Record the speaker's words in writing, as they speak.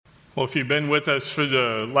Well, if you've been with us for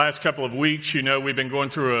the last couple of weeks, you know we've been going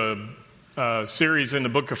through a series in the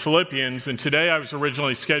book of Philippians, and today I was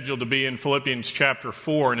originally scheduled to be in Philippians chapter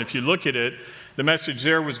 4, and if you look at it, the message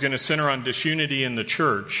there was going to center on disunity in the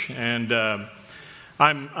church, and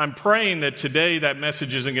I'm praying that today that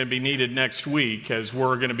message isn't going to be needed next week, as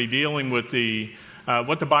we're going to be dealing with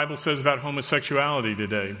what the Bible says about homosexuality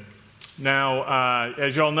today. Now,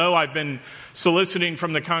 as you all know, I've been soliciting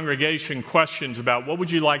from the congregation questions about what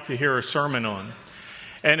would you like to hear a sermon on.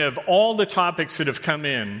 And of all the topics that have come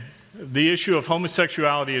in, the issue of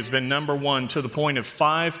homosexuality has been number one to the point of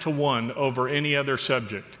 5-1 over any other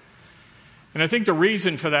subject. And I think the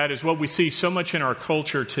reason for that is what we see so much in our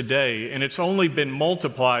culture today, and it's only been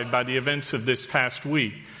multiplied by the events of this past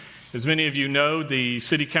week. As many of you know, the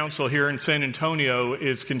city council here in San Antonio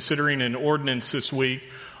is considering an ordinance this week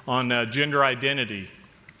on gender identity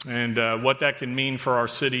and what that can mean for our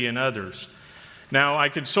city and others. Now, I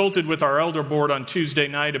consulted with our elder board on Tuesday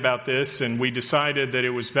night about this, and we decided that it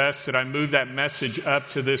was best that I move that message up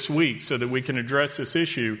to this week so that we can address this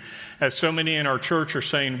issue, as so many in our church are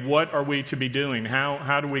saying, what are we to be doing?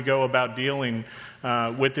 How do we go about dealing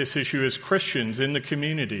with this issue as Christians in the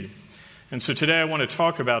community? And so today I want to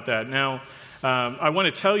talk about that. Now, I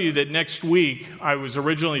want to tell you that next week I was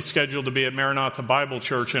originally scheduled to be at Maranatha Bible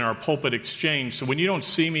Church in our pulpit exchange. So when you don't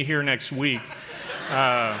see me here next week,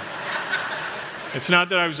 it's not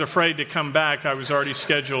that I was afraid to come back. I was already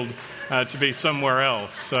scheduled to be somewhere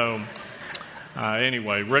else. So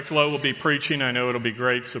anyway, Rick Lowe will be preaching. I know it'll be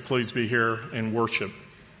great, so please be here and worship.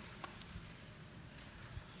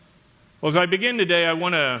 Well, as I begin today, I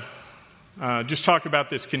want to just talk about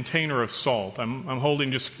this container of salt. I'm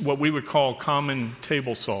holding just what we would call common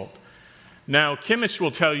table salt. Now, chemists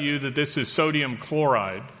will tell you that this is sodium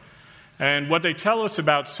chloride. And what they tell us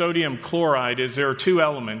about sodium chloride is there are two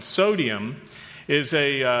elements. Sodium is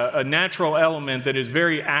a natural element that is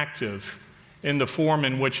very active in the form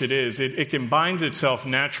in which it is. It combines itself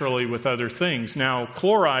naturally with other things. Now,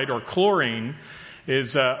 chloride or chlorine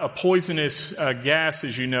is a poisonous gas,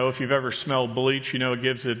 as you know. If you've ever smelled bleach, you know it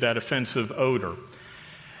gives it that offensive odor.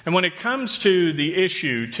 And when it comes to the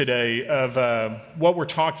issue today of what we're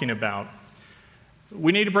talking about,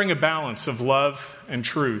 we need to bring a balance of love and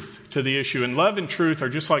truth to the issue. And love and truth are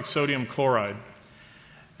just like sodium chloride.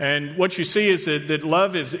 And what you see is that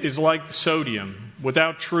love is like the sodium.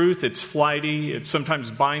 Without truth, it's flighty. It sometimes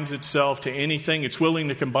binds itself to anything. It's willing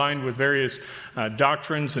to combine with various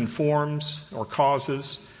doctrines and forms or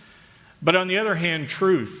causes. But on the other hand,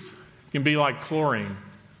 truth can be like chlorine.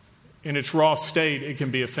 In its raw state, it can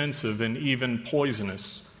be offensive and even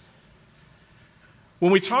poisonous.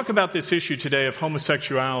 When we talk about this issue today of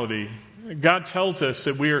homosexuality, God tells us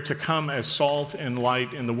that we are to come as salt and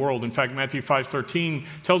light in the world. In fact, Matthew 5:13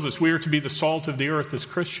 tells us we are to be the salt of the earth as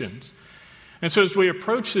Christians. And so as we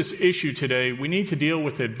approach this issue today, we need to deal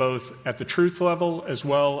with it both at the truth level as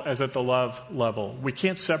well as at the love level. We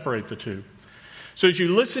can't separate the two. So as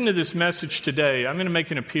you listen to this message today, I'm going to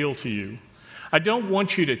make an appeal to you. I don't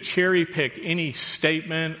want you to cherry pick any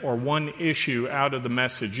statement or one issue out of the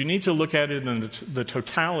message. You need to look at it in the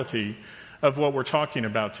totality of what we're talking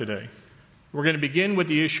about today. We're going to begin with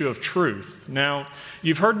the issue of truth. Now,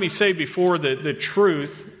 you've heard me say before that the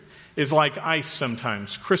truth is like ice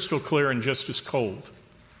sometimes, crystal clear and just as cold.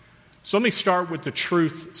 So let me start with the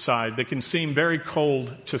truth side that can seem very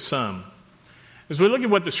cold to some. As we look at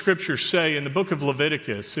what the scriptures say in the book of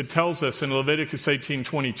Leviticus, it tells us in Leviticus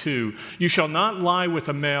 18:22, "You shall not lie with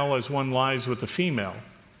a male as one lies with a female.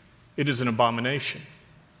 It is an abomination."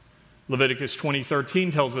 Leviticus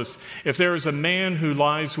 20:13 tells us, "If there is a man who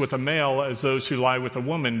lies with a male as those who lie with a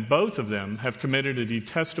woman, both of them have committed a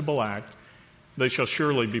detestable act. They shall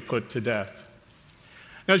surely be put to death."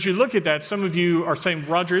 Now, as you look at that, some of you are saying,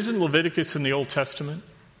 "Roger, isn't Leviticus in the Old Testament?"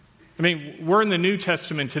 I mean, we're in the New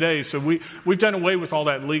Testament today, so we've done away with all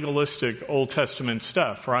that legalistic Old Testament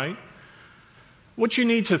stuff, right? What you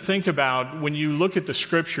need to think about when you look at the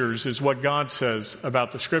Scriptures is what God says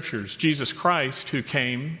about the Scriptures. Jesus Christ, who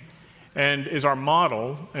came and is our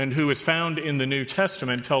model and who is found in the New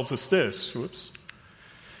Testament, tells us this.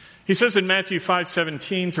 He says in Matthew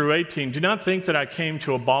 5:17 through 18, "Do not think that I came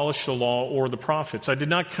to abolish the law or the prophets. I did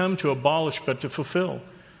not come to abolish, but to fulfill.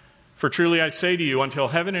 For truly I say to you, until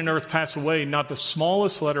heaven and earth pass away, not the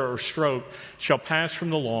smallest letter or stroke shall pass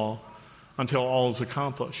from the law until all is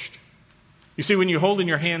accomplished." You see, when you hold in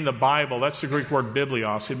your hand the Bible, that's the Greek word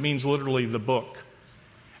biblios. It means literally the book.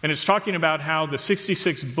 And it's talking about how the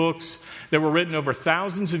 66 books that were written over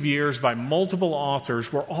thousands of years by multiple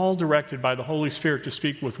authors were all directed by the Holy Spirit to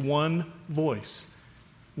speak with one voice.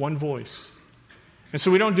 One voice. And so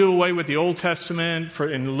we don't do away with the Old Testament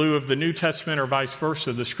in lieu of the New Testament or vice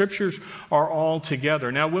versa. The Scriptures are all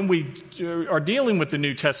together. Now, when we are dealing with the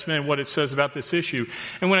New Testament and what it says about this issue,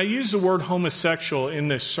 and when I use the word homosexual in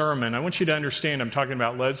this sermon, I want you to understand I'm talking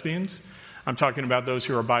about lesbians. I'm talking about those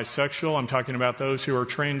who are bisexual. I'm talking about those who are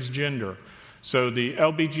transgender. So the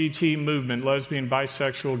LGBT movement, lesbian,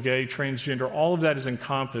 bisexual, gay, transgender, all of that is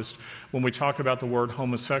encompassed when we talk about the word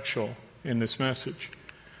homosexual in this message.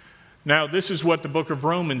 Now, this is what the book of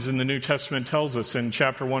Romans in the New Testament tells us in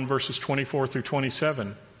chapter 1, verses 24 through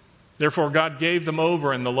 27. Therefore, God gave them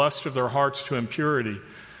over in the lust of their hearts to impurity,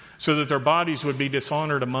 so that their bodies would be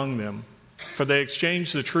dishonored among them. For they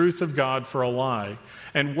exchanged the truth of God for a lie,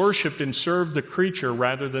 and worshipped and served the creature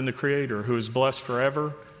rather than the Creator, who is blessed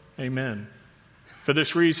forever. Amen. For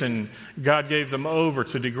this reason, God gave them over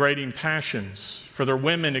to degrading passions. For their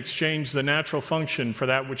women exchanged the natural function for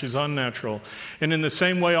that which is unnatural. And in the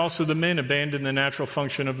same way also the men abandoned the natural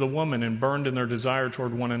function of the woman and burned in their desire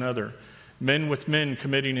toward one another. Men with men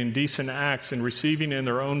committing indecent acts and receiving in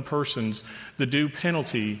their own persons the due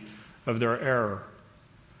penalty of their error.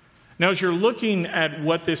 Now, as you're looking at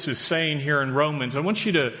what this is saying here in Romans, I want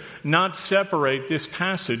you to not separate this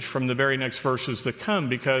passage from the very next verses that come,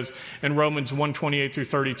 because in Romans 1:28 through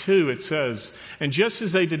 32 it says, "And just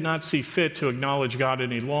as they did not see fit to acknowledge God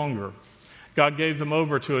any longer, God gave them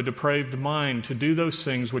over to a depraved mind to do those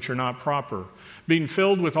things which are not proper, being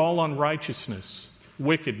filled with all unrighteousness,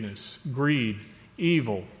 wickedness, greed,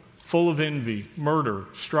 evil, full of envy, murder,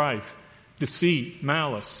 strife, deceit,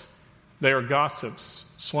 malice. They are gossips,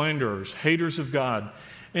 slanderers, haters of God,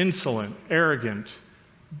 insolent, arrogant,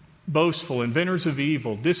 boastful, inventors of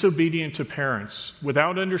evil, disobedient to parents,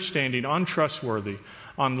 without understanding, untrustworthy,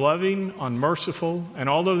 unloving, unmerciful, and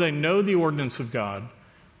although they know the ordinance of God,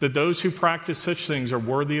 that those who practice such things are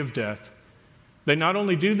worthy of death, they not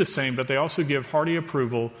only do the same, but they also give hearty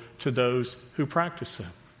approval to those who practice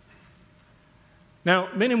them." Now,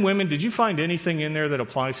 men and women, did you find anything in there that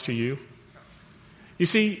applies to you? You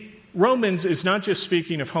see, Romans is not just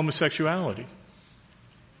speaking of homosexuality.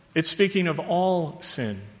 It's speaking of all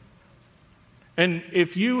sin. And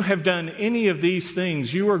if you have done any of these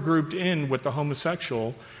things, you are grouped in with the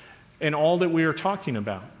homosexual in all that we are talking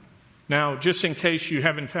about. Now, just in case you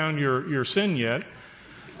haven't found your sin yet,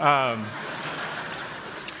 1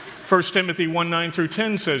 Timothy 1:9 through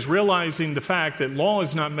 10 says, "Realizing the fact that law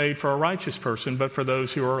is not made for a righteous person, but for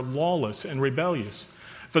those who are lawless and rebellious,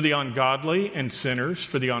 for the ungodly and sinners,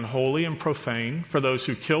 for the unholy and profane, for those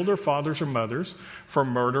who kill their fathers or mothers, for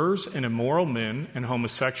murderers and immoral men and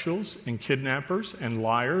homosexuals and kidnappers and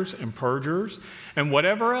liars and perjurers, and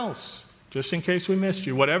whatever else," just in case we missed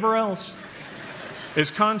you, whatever else is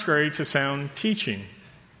contrary to sound teaching.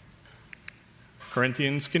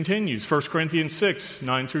 Corinthians continues, 1 Corinthians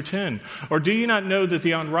 6:9 through 10. "Or do you not know that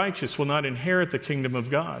the unrighteous will not inherit the kingdom of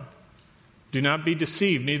God? Do not be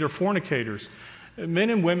deceived, neither fornicators." Men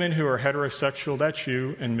and women who are heterosexual, that's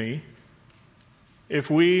you and me.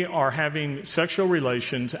 If we are having sexual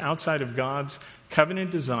relations outside of God's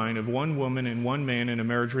covenant design of one woman and one man in a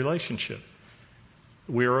marriage relationship,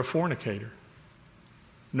 we are a fornicator.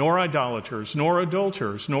 Nor idolaters, nor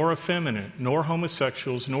adulterers, nor effeminate, nor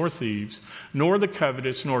homosexuals, nor thieves, nor the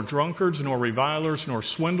covetous, nor drunkards, nor revilers, nor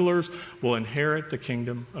swindlers will inherit the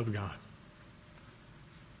kingdom of God.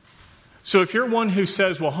 So if you're one who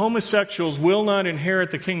says, well, homosexuals will not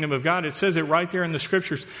inherit the kingdom of God, it says it right there in the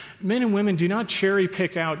Scriptures. Men and women, do not cherry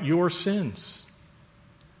pick out your sins.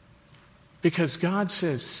 Because God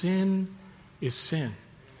says sin is sin.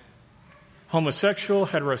 Homosexual,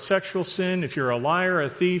 heterosexual sin, if you're a liar, a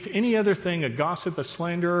thief, any other thing, a gossip, a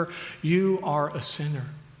slanderer, you are a sinner.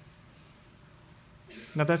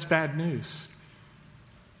 Now that's bad news.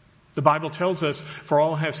 The Bible tells us, for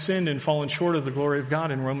all have sinned and fallen short of the glory of God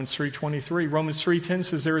in Romans 3:23. Romans 3:10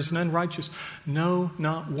 says, there is none righteous, no,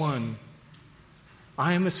 not one.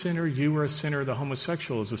 I am a sinner, you are a sinner, the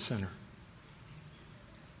homosexual is a sinner.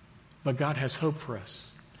 But God has hope for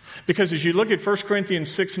us. Because as you look at 1 Corinthians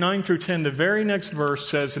 6:9 through 10, the very next verse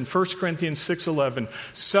says in 1 Corinthians 6:11,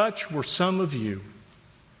 such were some of you,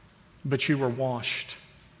 but you were washed,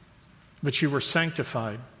 but you were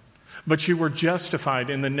sanctified, but you were justified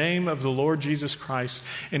in the name of the Lord Jesus Christ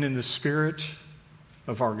and in the Spirit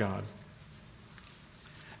of our God.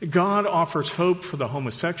 God offers hope for the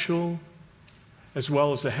homosexual as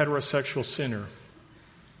well as the heterosexual sinner.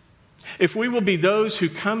 If we will be those who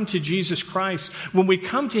come to Jesus Christ, when we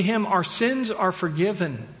come to Him, our sins are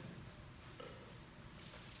forgiven.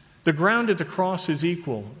 The ground at the cross is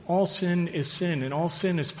equal. All sin is sin, and all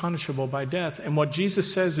sin is punishable by death. And what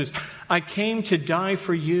Jesus says is, I came to die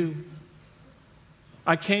for you.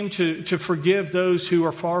 I came to forgive those who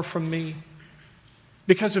are far from me.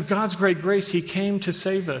 Because of God's great grace, He came to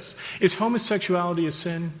save us. Is homosexuality a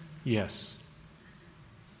sin? Yes.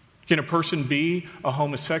 Can a person be a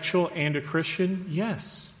homosexual and a Christian?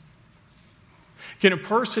 Yes. Can a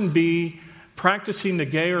person be practicing the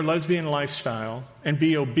gay or lesbian lifestyle and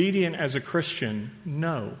be obedient as a Christian?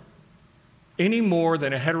 No. Any more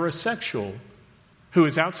than a heterosexual who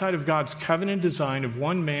is outside of God's covenant design of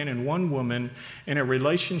one man and one woman in a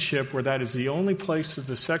relationship where that is the only place that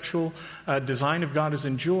the sexual design of God is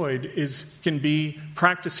enjoyed, can be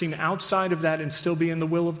practicing outside of that and still be in the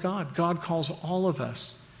will of God. God calls all of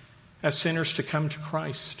us as sinners to come to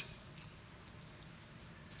Christ.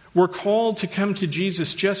 We're called to come to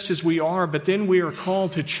Jesus just as we are, but then we are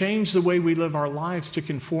called to change the way we live our lives to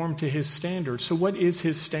conform to His standard. So what is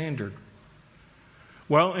His standard?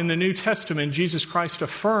 Well, in the New Testament, Jesus Christ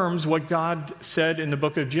affirms what God said in the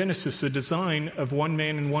book of Genesis, the design of one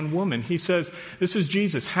man and one woman. He says, this is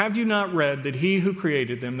Jesus, "Have you not read that He who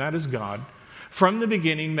created them, that is God, from the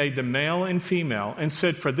beginning made them male and female, and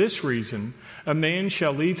said, for this reason, a man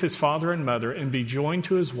shall leave his father and mother and be joined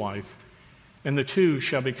to his wife, and the two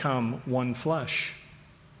shall become one flesh."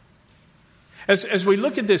 As we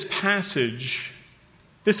look at this passage,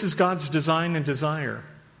 this is God's design and desire.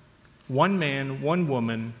 One man, one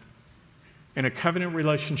woman, in a covenant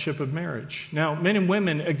relationship of marriage. Now, men and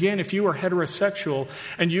women, again, if you are heterosexual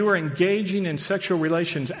and you are engaging in sexual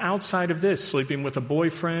relations outside of this, sleeping with a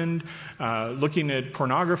boyfriend, looking at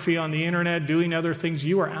pornography on the internet, doing other things,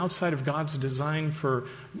 you are outside of God's design for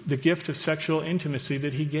the gift of sexual intimacy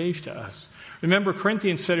that He gave to us. Remember,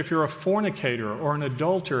 Corinthians said if you're a fornicator or an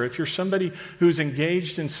adulterer, if you're somebody who's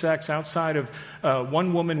engaged in sex outside of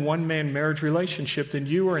one woman, one man marriage relationship, then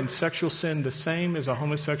you are in sexual sin the same as a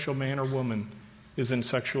homosexual man or woman is in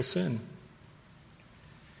sexual sin.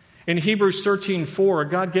 In Hebrews 13:4,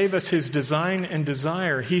 God gave us His design and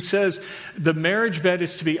desire. He says the marriage bed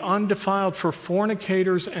is to be undefiled, for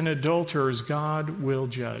fornicators and adulterers God will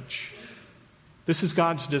judge. This is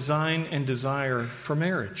God's design and desire for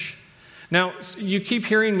marriage. Now, you keep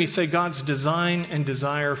hearing me say God's design and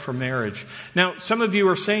desire for marriage. Now, some of you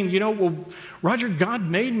are saying, well, Roger, God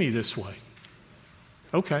made me this way.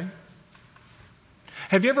 Okay.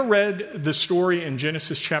 Have you ever read the story in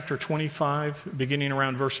Genesis chapter 25, beginning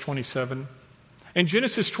around verse 27? In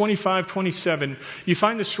Genesis 25:27, you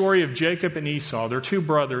find the story of Jacob and Esau. They're two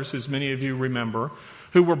brothers, as many of you remember,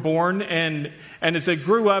 who were born, and as they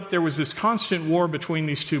grew up, there was this constant war between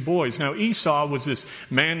these two boys. Now, Esau was this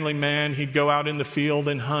manly man. He'd go out in the field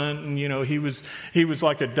and hunt, and he was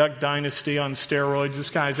like a Duck Dynasty on steroids. This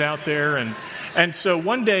guy's out there, and so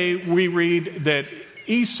one day we read that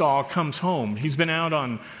Esau comes home. He's been out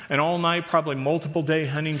on an all-night, probably multiple-day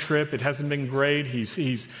hunting trip. It hasn't been great.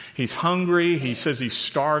 He's hungry. He says he's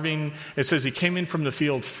starving. It says he came in from the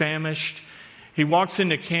field famished. He walks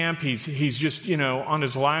into camp. He's just, on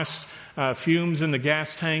his last fumes in the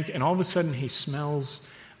gas tank, and all of a sudden he smells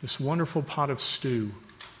this wonderful pot of stew.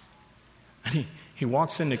 And he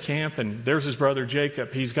walks into camp, and there's his brother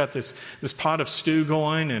Jacob. He's got this pot of stew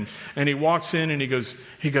going, and he walks in and he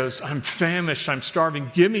goes, "I'm famished, I'm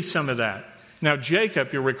starving, give me some of that." Now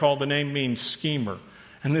Jacob, you'll recall the name means schemer.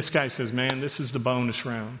 And this guy says, "Man, this is the bonus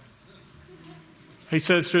round." He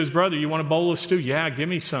says to his brother, "You want a bowl of stew?" "Yeah, give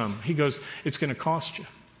me some." He goes, "It's going to cost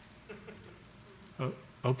you."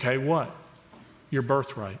 "Okay, what?" "Your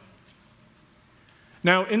birthright."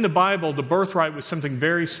 Now, in the Bible, the birthright was something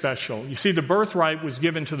very special. You see, the birthright was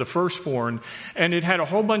given to the firstborn, and it had a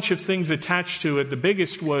whole bunch of things attached to it. The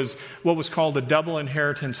biggest was what was called a double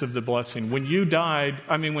inheritance of the blessing. When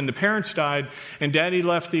the parents died and daddy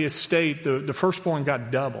left the estate, the firstborn got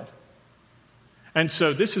double. And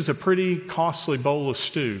so this is a pretty costly bowl of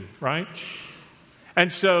stew, right?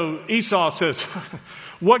 And so Esau says,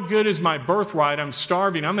 "What good is my birthright? I'm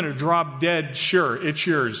starving. I'm going to drop dead. Sure, it's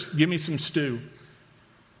yours. Give me some stew."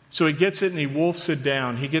 So he gets it and he wolfs it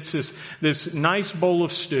down. He gets this nice bowl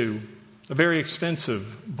of stew, a very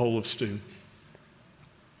expensive bowl of stew.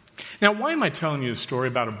 Now, why am I telling you a story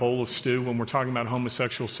about a bowl of stew when we're talking about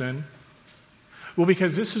homosexual sin? Well,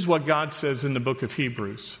 because this is what God says in the book of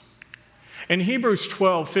Hebrews. In Hebrews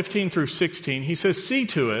 12:15-16, he says, "See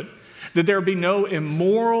to it that there be no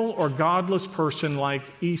immoral or godless person like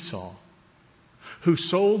Esau, who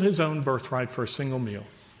sold his own birthright for a single meal."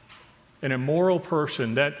 An immoral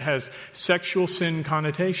person, that has sexual sin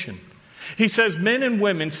connotation. He says, men and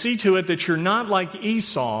women, see to it that you're not like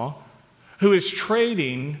Esau, who is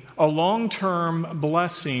trading a long-term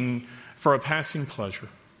blessing for a passing pleasure,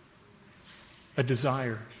 a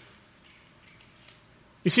desire.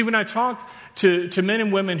 You see, when I talk to men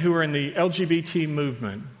and women who are in the LGBT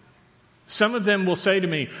movement, some of them will say to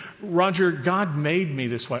me, Roger, God made me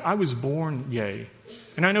this way. I was born gay.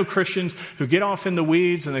 And I know Christians who get off in the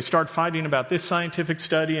weeds and they start fighting about this scientific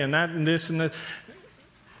study and that and this and that.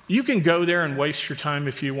 You can go there and waste your time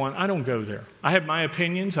if you want. I don't go there. I have my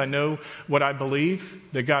opinions. I know what I believe,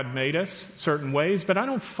 that God made us certain ways, but I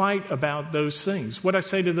don't fight about those things. What I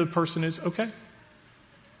say to the person is, okay,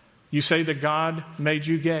 you say that God made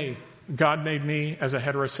you gay. God made me as a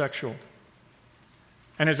heterosexual.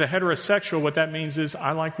 And as a heterosexual, what that means is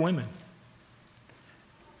I like women.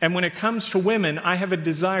 And when it comes to women, I have a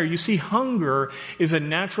desire. You see, hunger is a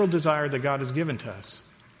natural desire that God has given to us.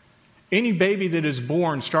 Any baby that is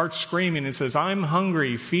born starts screaming and says, I'm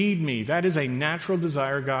hungry, feed me. That is a natural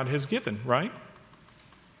desire God has given, right?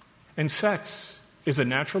 And sex is a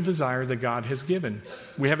natural desire that God has given.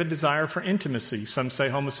 We have a desire for intimacy. Some say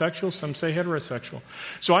homosexual, some say heterosexual.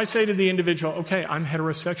 So I say to the individual, okay, I'm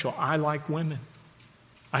heterosexual. I like women.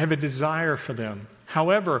 I have a desire for them.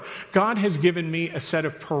 However, God has given me a set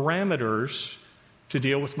of parameters to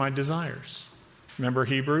deal with my desires. Remember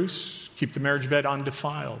Hebrews? Keep the marriage bed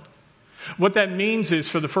undefiled. What that means is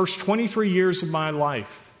for the first 23 years of my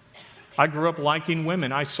life, I grew up liking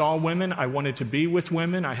women. I saw women. I wanted to be with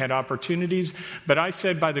women. I had opportunities. But I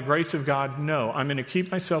said, by the grace of God, no, I'm going to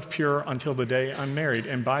keep myself pure until the day I'm married.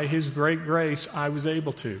 And by His great grace, I was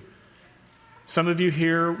able to. Some of you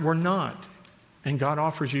here were not. And God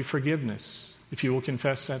offers you forgiveness if you will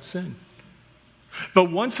confess that sin.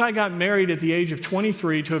 But once I got married at the age of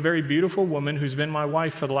 23 to a very beautiful woman who's been my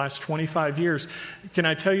wife for the last 25 years, can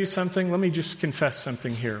I tell you something? Let me just confess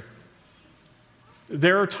something here.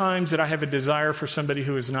 There are times that I have a desire for somebody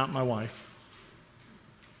who is not my wife.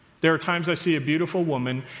 There are times I see a beautiful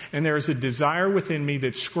woman and there is a desire within me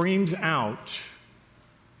that screams out,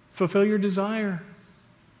 fulfill your desire.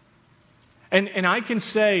 And I can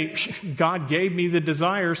say, God gave me the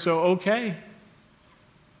desire, so okay.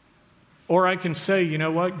 Or I can say, you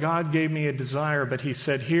know what? God gave me a desire, but He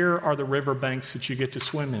said, here are the riverbanks that you get to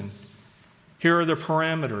swim in. Here are the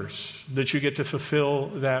parameters that you get to fulfill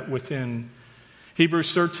that within.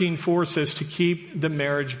 Hebrews 13:4 says to keep the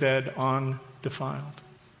marriage bed undefiled.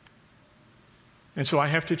 And so I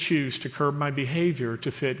have to choose to curb my behavior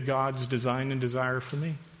to fit God's design and desire for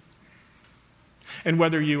me. And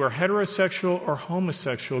whether you are heterosexual or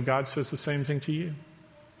homosexual, God says the same thing to you.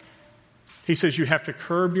 He says you have to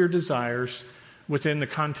curb your desires within the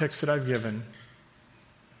context that I've given.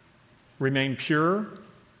 Remain pure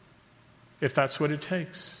if that's what it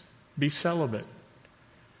takes. Be celibate.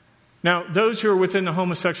 Now, those who are within the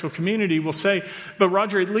homosexual community will say, but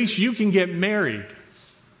Roger, at least you can get married.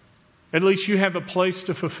 At least you have a place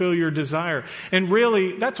to fulfill your desire. And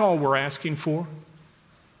really, that's all we're asking for.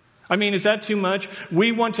 I mean, is that too much?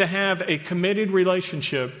 We want to have a committed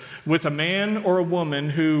relationship with a man or a woman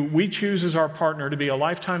who we choose as our partner to be a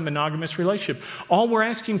lifetime monogamous relationship. All we're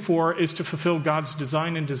asking for is to fulfill God's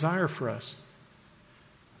design and desire for us.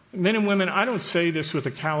 Men and women, I don't say this with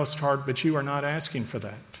a calloused heart, but you are not asking for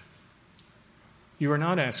that. You are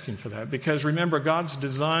not asking for that because remember, God's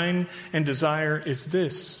design and desire is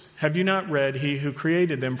this. Have you not read, He who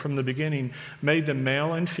created them from the beginning made them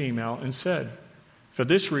male and female and said, for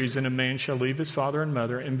this reason, a man shall leave his father and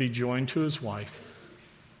mother and be joined to his wife,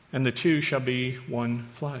 and the two shall be one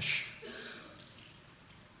flesh.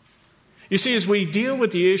 You see, as we deal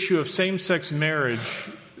with the issue of same-sex marriage,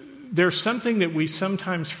 there's something that we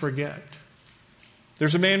sometimes forget.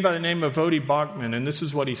 There's a man by the name of Voddie Baucham, and this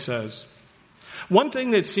is what he says. One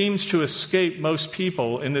thing that seems to escape most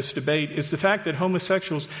people in this debate is the fact that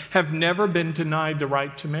homosexuals have never been denied the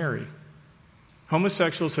right to marry.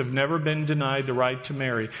 Homosexuals have never been denied the right to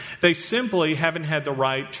marry. They simply haven't had the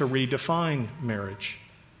right to redefine marriage.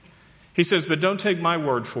 He says, but don't take my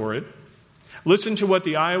word for it. Listen to what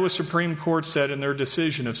the Iowa Supreme Court said in their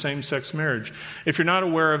decision of same-sex marriage. If you're not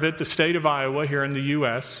aware of it, the state of Iowa here in the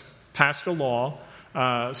U.S. passed a law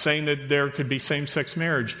saying that there could be same-sex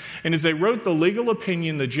marriage. And as they wrote the legal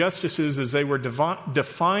opinion, the justices, as they were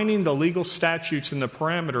defining the legal statutes and the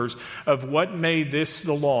parameters of what made this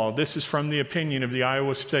the law, this is from the opinion of the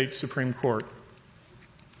Iowa State Supreme Court.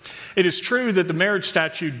 It is true that the marriage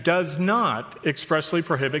statute does not expressly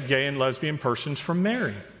prohibit gay and lesbian persons from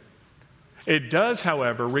marrying. It does,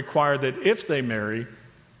 however, require that if they marry,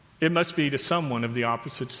 it must be to someone of the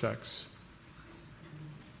opposite sex.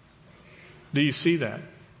 Do you see that?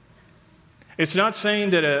 It's not saying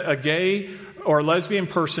that a gay or lesbian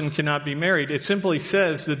person cannot be married. It simply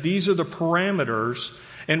says that these are the parameters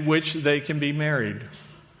in which they can be married.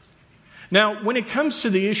 Now, when it comes to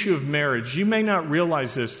the issue of marriage, you may not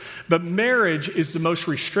realize this, but marriage is the most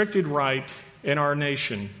restricted right in our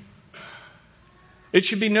nation. It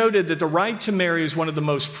should be noted that the right to marry is one of the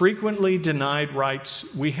most frequently denied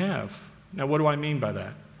rights we have. Now, what do I mean by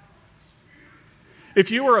that? If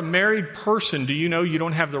you are a married person, do you know you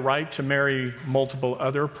don't have the right to marry multiple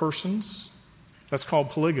other persons? That's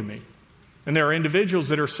called polygamy. And there are individuals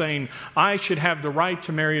that are saying, I should have the right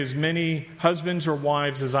to marry as many husbands or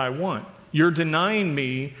wives as I want. You're denying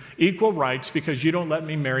me equal rights because you don't let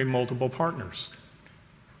me marry multiple partners.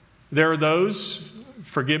 There are those,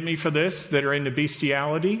 forgive me for this, that are into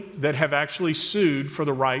bestiality that have actually sued for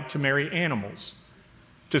the right to marry animals.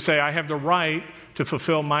 To say, I have the right to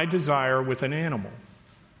fulfill my desire with an animal.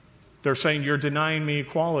 They're saying, you're denying me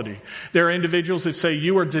equality. There are individuals that say,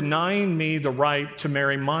 you are denying me the right to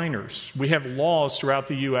marry minors. We have laws throughout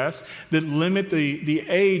the U.S. that limit the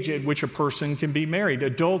age at which a person can be married.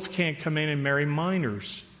 Adults can't come in and marry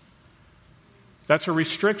minors. That's a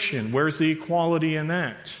restriction. Where's the equality in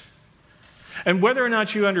that? And whether or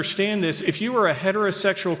not you understand this, if you are a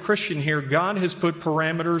heterosexual Christian here, God has put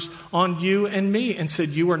parameters on you and me and said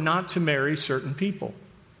you are not to marry certain people.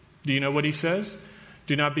 Do you know what he says?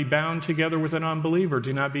 Do not be bound together with an unbeliever.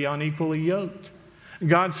 Do not be unequally yoked.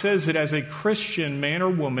 God says that as a Christian man or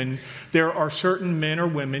woman, there are certain men or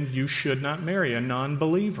women you should not marry, a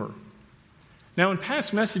non-believer. Now, in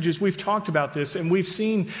past messages, we've talked about this, and we've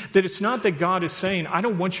seen that it's not that God is saying, I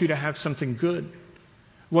don't want you to have something good.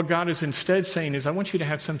 What God is instead saying is, I want you to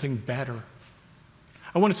have something better.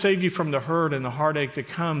 I want to save you from the hurt and the heartache that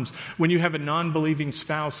comes when you have a non-believing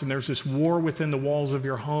spouse and there's this war within the walls of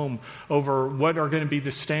your home over what are going to be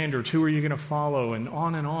the standards, who are you going to follow, and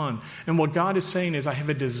on and on. And what God is saying is, I have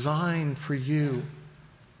a design for you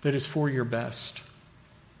that is for your best.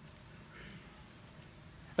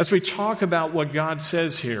 As we talk about what God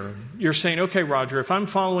says here, you're saying, okay, Roger, if I'm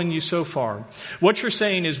following you so far, what you're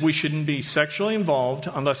saying is we shouldn't be sexually involved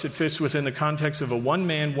unless it fits within the context of a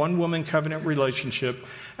one-man, one-woman covenant relationship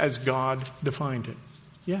as God defined it.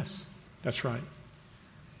 Yes, that's right.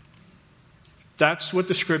 That's what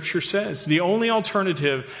the Scripture says. The only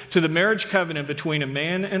alternative to the marriage covenant between a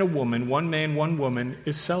man and a woman, one man, one woman,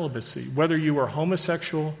 is celibacy, whether you are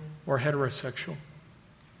homosexual or heterosexual.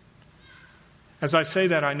 As I say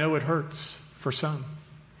that, I know it hurts for some.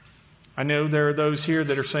 I know there are those here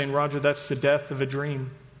that are saying, Roger, that's the death of a dream.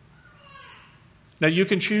 Now, you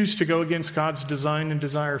can choose to go against God's design and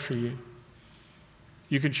desire for you.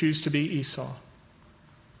 You can choose to be Esau.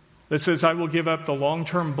 That says, I will give up the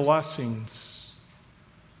long-term blessings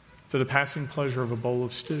for the passing pleasure of a bowl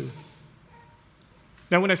of stew.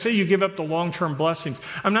 Now, when I say you give up the long-term blessings,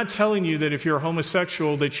 I'm not telling you that if you're a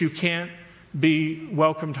homosexual that you can't be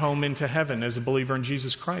welcomed home into heaven as a believer in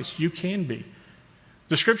Jesus Christ. You can be.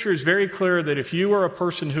 The Scripture is very clear that if you are a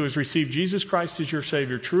person who has received Jesus Christ as your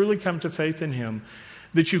Savior, truly come to faith in Him,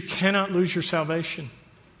 that you cannot lose your salvation.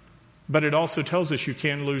 But it also tells us you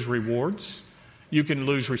can lose rewards. You can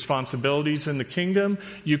lose responsibilities in the kingdom.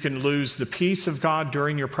 You can lose the peace of God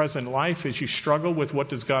during your present life as you struggle with what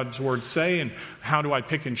does God's Word say and how do I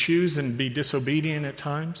pick and choose and be disobedient at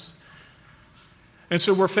times. And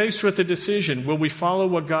so we're faced with a decision. Will we follow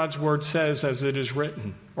what God's Word says as it is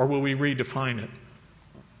written, or will we redefine it?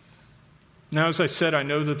 Now, as I said, I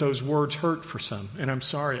know that those words hurt for some, and I'm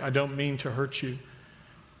sorry. I don't mean to hurt you.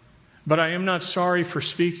 But I am not sorry for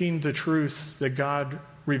speaking the truth that God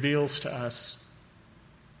reveals to us.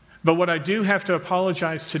 But what I do have to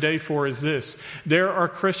apologize today for is this. There are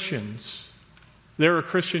Christians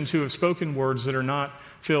who have spoken words that are not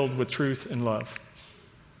filled with truth and love.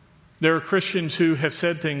 There are Christians who have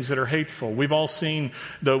said things that are hateful. We've all seen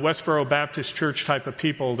the Westboro Baptist Church type of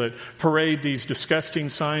people that parade these disgusting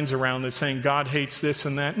signs around that saying God hates this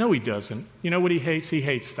and that. No, He doesn't. You know what He hates? He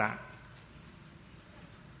hates that.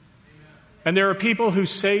 And there are people who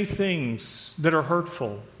say things that are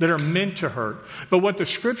hurtful, that are meant to hurt. But what the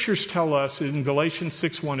Scriptures tell us in Galatians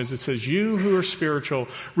 6:1 is it says, you who are spiritual,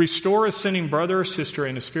 restore a sinning brother or sister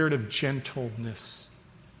in a spirit of gentleness.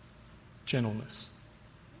 Gentleness.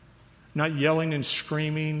 Not yelling and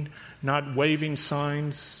screaming, not waving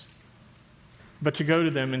signs, but to go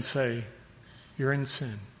to them and say, you're in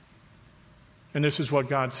sin. And this is what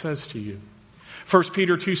God says to you. 1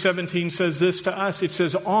 Peter 2:17 says this to us. It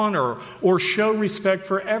says, honor or show respect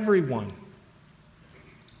for everyone.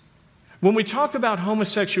 When we talk about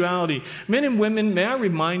homosexuality, men and women, may I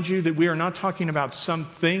remind you that we are not talking about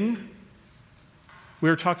something. We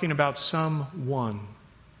are talking about someone.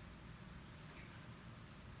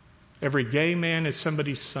 Every gay man is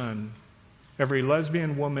somebody's son. Every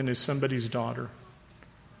lesbian woman is somebody's daughter.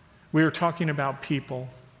 We are talking about people.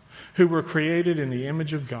 who were created in the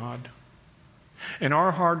image of God. And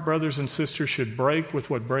our heart, brothers and sisters, should break with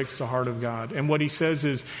what breaks the heart of God. And what he says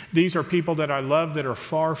is, these are people that I love that are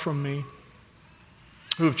far from me,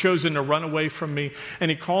 who have chosen to run away from me. And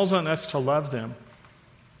he calls on us to love them.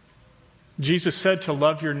 Jesus said to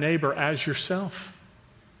love your neighbor as yourself.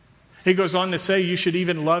 He goes on to say you should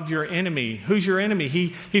even love your enemy. Who's your enemy?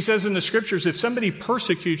 He says in the scriptures, if somebody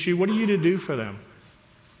persecutes you, what are you to do for them?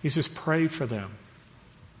 He says, pray for them.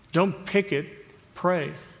 Don't pick it,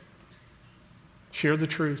 pray. Share the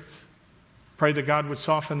truth. Pray that God would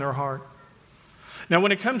soften their heart. Now,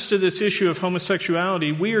 when it comes to this issue of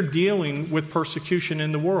homosexuality, we are dealing with persecution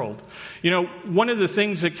in the world. You know, one of the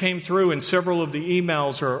things that came through in several of the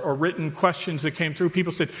emails or written questions that came through,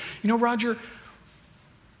 people said, you know, Roger,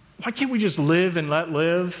 why can't we just live and let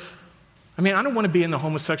live? I mean, I don't want to be in the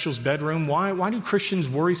homosexual's bedroom. Why do Christians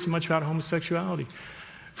worry so much about homosexuality?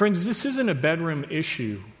 Friends, this isn't a bedroom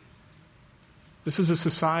issue. This is a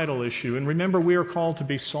societal issue. And remember, we are called to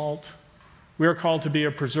be salt. We are called to be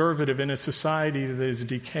a preservative in a society that is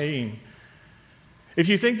decaying. If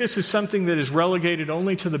you think this is something that is relegated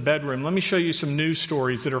only to the bedroom, let me show you some news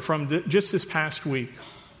stories that are from just this past week.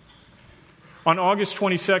 On August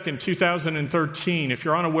 22nd, 2013, if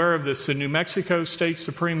you're unaware of this, the New Mexico State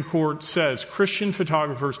Supreme Court says Christian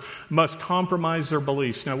photographers must compromise their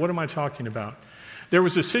beliefs. Now, what am I talking about? There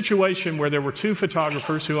was a situation where there were two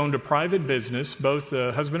photographers who owned a private business. Both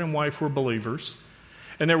the husband and wife were believers.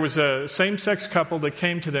 And there was a same-sex couple that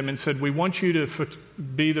came to them and said, we want you to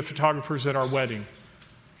be the photographers at our wedding.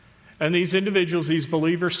 And these individuals, these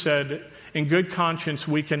believers said, in good conscience,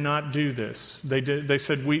 we cannot do this. They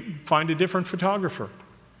said, we find a different photographer.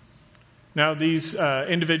 Now, these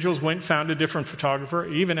individuals went and found a different photographer,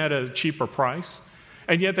 even at a cheaper price.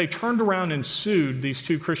 And yet they turned around and sued these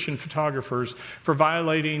two Christian photographers for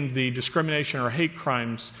violating the discrimination or hate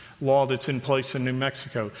crimes law that's in place in New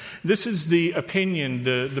Mexico. This is the opinion,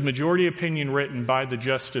 the majority opinion written by the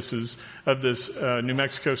justices of this New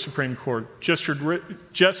Mexico Supreme Court.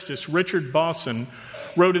 Justice Richard Bosson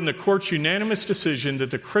wrote in the court's unanimous decision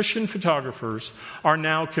that the Christian photographers are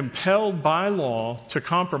now compelled by law to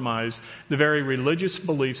compromise the very religious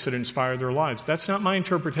beliefs that inspire their lives. That's not my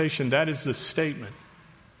interpretation. That is the statement.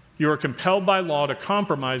 You are compelled by law to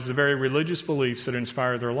compromise the very religious beliefs that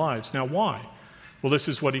inspire their lives. Now, why? Well, this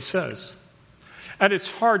is what he says. At its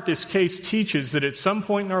heart, this case teaches that at some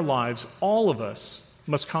point in our lives, all of us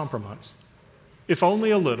must compromise, if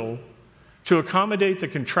only a little, to accommodate the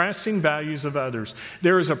contrasting values of others.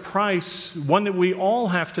 There is a price, one that we all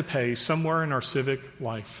have to pay somewhere in our civic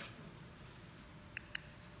life.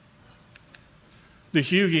 The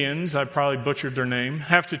Hugians, I probably butchered their name,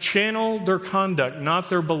 have to channel their conduct, not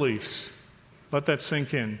their beliefs. Let that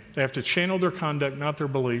sink in. They have to channel their conduct, not their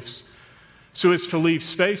beliefs, so as to leave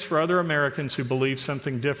space for other Americans who believe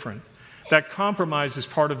something different. That compromise is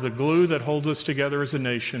part of the glue that holds us together as a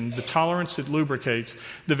nation, the tolerance that lubricates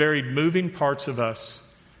the very moving parts of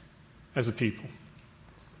us as a people.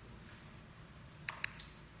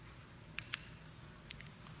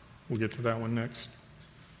 We'll get to that one next.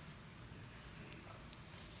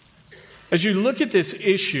 As you look at this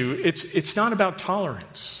issue, it's not about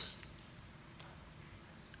tolerance.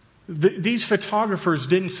 These photographers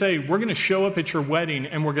didn't say, we're going to show up at your wedding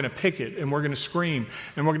and we're going to picket and we're going to scream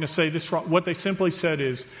and we're going to say this wrong. What they simply said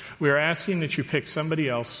is, we are asking that you pick somebody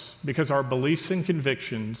else because our beliefs and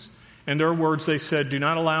convictions, in their words they said, do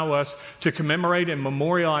not allow us to commemorate and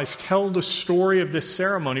memorialize, tell the story of this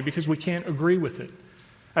ceremony because we can't agree with it.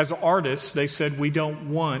 As artists, they said, we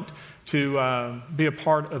don't want to be a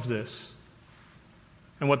part of this.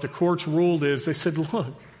 And what the courts ruled is, they said,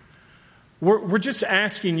 look, we're just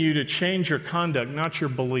asking you to change your conduct, not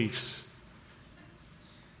your beliefs.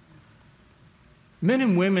 Men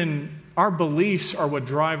and women, our beliefs are what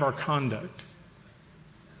drive our conduct.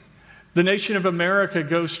 The nation of America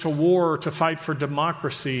goes to war to fight for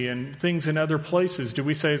democracy and things in other places. Do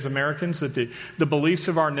we say as Americans that the beliefs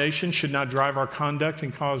of our nation should not drive our conduct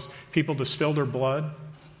and cause people to spill their blood?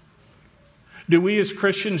 Do we as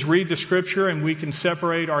Christians read the Scripture and we can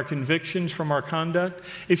separate our convictions from our conduct?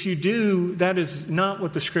 If you do, that is not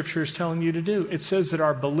what the Scripture is telling you to do. It says that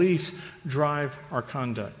our beliefs drive our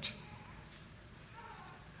conduct.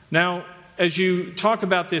 Now, as you talk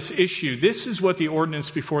about this issue, this is what the ordinance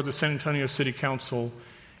before the San Antonio City Council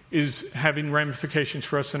is having ramifications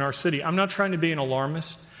for us in our city. I'm not trying to be an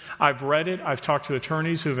alarmist. I've read it. I've talked to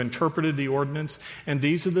attorneys who have interpreted the ordinance, and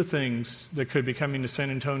these are the things that could be coming to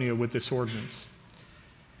San Antonio with this ordinance.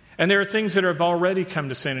 And there are things that have already come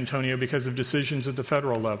to San Antonio because of decisions at the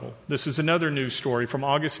federal level. This is another news story from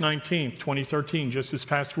August 19th, 2013, just this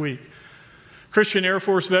past week. Christian Air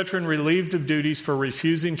Force veteran relieved of duties for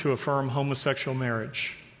refusing to affirm homosexual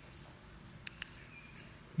marriage.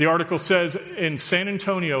 The article says, in San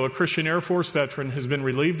Antonio, a Christian Air Force veteran has been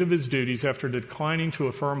relieved of his duties after declining to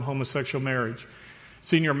affirm homosexual marriage.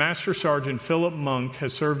 Senior Master Sergeant Philip Monk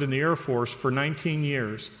has served in the Air Force for 19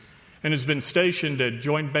 years and has been stationed at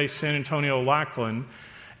Joint Base San Antonio-Lackland,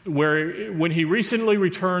 where when he recently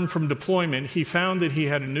returned from deployment, he found that he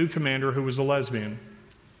had a new commander who was a lesbian.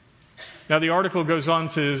 Now, the article goes on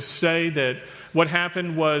to say that what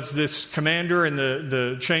happened was this commander in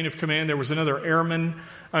the chain of command, there was another airman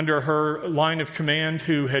under her line of command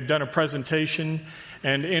who had done a presentation,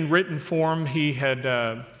 and in written form he had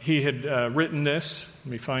written this.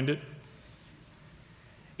 Let me find it.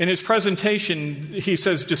 In his presentation, he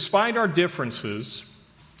says, "Despite our differences,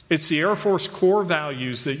 it's the Air Force core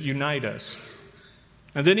values that unite us."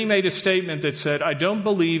 And then he made a statement that said, "I don't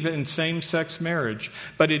believe in same-sex marriage,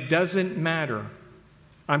 but it doesn't matter.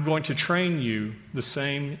 I'm going to train you the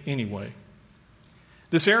same anyway."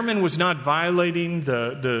 This airman was not violating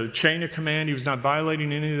the chain of command. He was not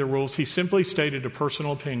violating any of the rules. He simply stated a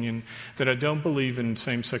personal opinion that I don't believe in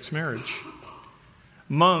same-sex marriage.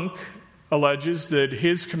 Monk alleges that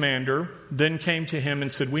his commander then came to him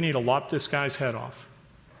and said, "We need to lop this guy's head off."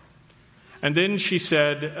 And then she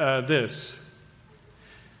said this.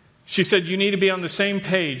 She said, "You need to be on the same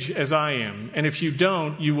page as I am, and if you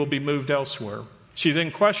don't, you will be moved elsewhere." She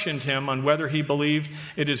then questioned him on whether he believed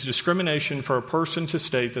it is discrimination for a person to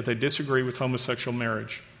state that they disagree with homosexual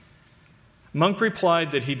marriage. Monk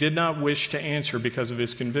replied that he did not wish to answer because of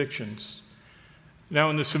his convictions. Now,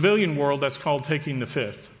 in the civilian world, that's called taking the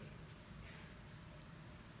fifth.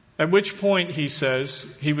 At which point, he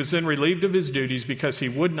says, he was then relieved of his duties because he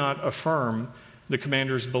would not affirm the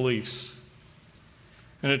commander's beliefs.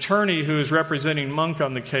 An attorney who is representing Monk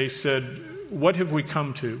on the case said, "What have we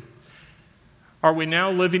come to? Are we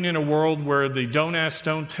now living in a world where the don't ask,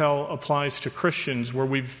 don't tell applies to Christians, where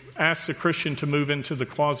we've asked the Christian to move into the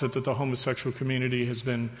closet that the homosexual community has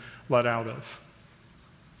been let out of?"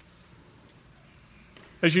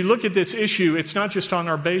 As you look at this issue, it's not just on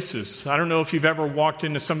our bases. I don't know if you've ever walked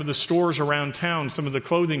into some of the stores around town, some of the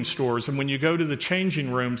clothing stores, and when you go to the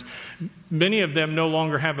changing rooms, many of them no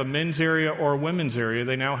longer have a men's area or a women's area.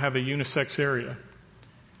 They now have a unisex area.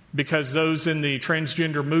 Because those in the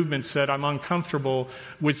transgender movement said, "I'm uncomfortable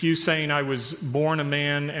with you saying I was born a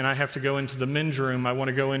man and I have to go into the men's room. I want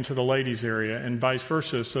to go into the ladies' area," and vice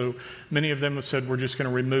versa. So many of them have said, "We're just going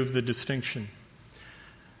to remove the distinction."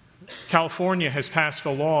 California has passed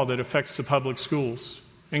a law that affects the public schools.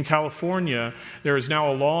 In California, there is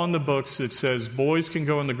now a law in the books that says boys can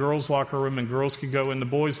go in the girls' locker room and girls can go in the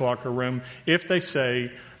boys' locker room if they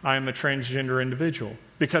say, "I am a transgender individual,"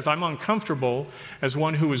 because I'm uncomfortable as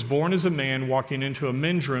one who was born as a man walking into a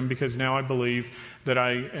men's room because now I believe that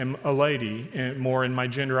I am a lady and more in my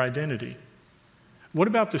gender identity. What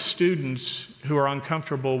about the students who are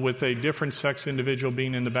uncomfortable with a different sex individual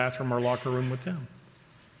being in the bathroom or locker room with them?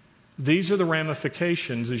 These are the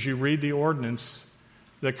ramifications as you read the ordinance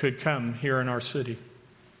that could come here in our city.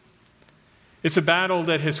 It's a battle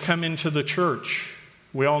that has come into the church.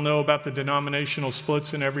 We all know about the denominational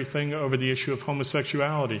splits and everything over the issue of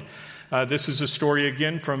homosexuality. This is a story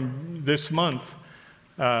again from this month.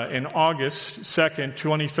 In August 2nd,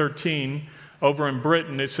 2013, over in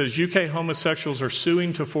Britain, it says UK homosexuals are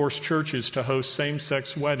suing to force churches to host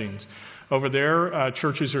same-sex weddings. Over there,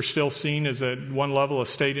 churches are still seen as, at one level, a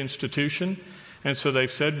state institution. And so they've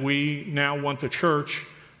said, we now want the church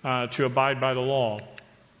to abide by the law.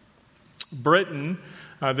 Britain,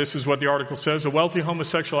 this is what the article says, a wealthy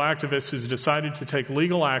homosexual activist has decided to take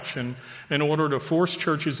legal action in order to force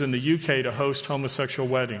churches in the UK to host homosexual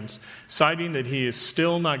weddings, citing that he is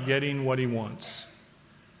still not getting what he wants.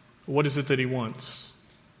 What is it that he wants?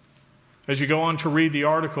 As you go on to read the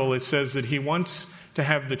article, it says that he wants to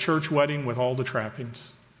have the church wedding with all the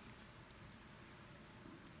trappings.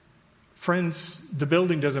 Friends, the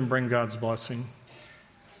building doesn't bring God's blessing.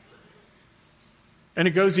 And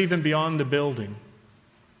it goes even beyond the building.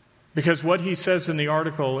 Because what he says in the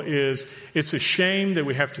article is, it's a shame that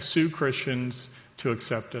we have to sue Christians to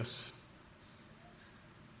accept us.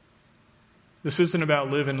 This isn't about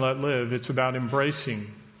live and let live. It's about embracing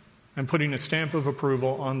and putting a stamp of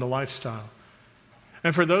approval on the lifestyle.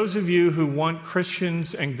 And for those of you who want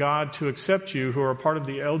Christians and God to accept you, who are a part of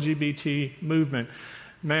the LGBT movement,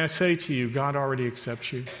 may I say to you, God already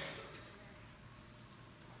accepts you.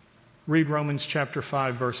 Read Romans chapter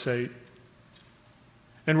 5, verse 8.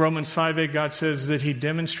 In Romans 5:8, God says that he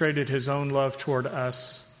demonstrated his own love toward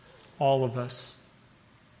us, all of us,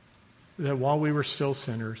 that while we were still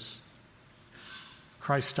sinners,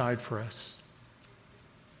 Christ died for us.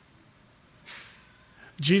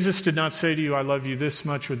 Jesus did not say to you, I love you this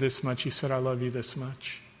much or this much. He said, I love you this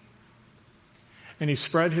much. And he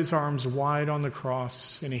spread his arms wide on the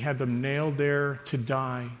cross, and he had them nailed there to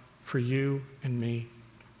die for you and me,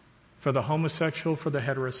 for the homosexual, for the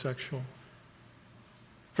heterosexual,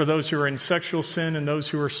 for those who are in sexual sin and those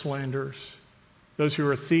who are slanderers, those who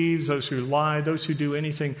are thieves, those who lie, those who do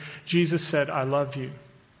anything. Jesus said, I love you.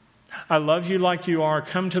 I love you like you are.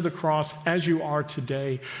 Come to the cross as you are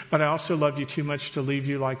today, but I also love you too much to leave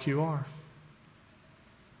you like you are.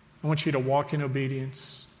 I want you to walk in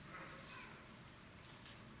obedience.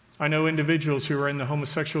 I know individuals who are in the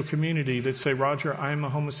homosexual community that say, Roger, I am a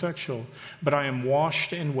homosexual, but I am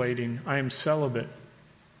washed and waiting. I am celibate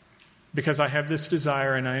because I have this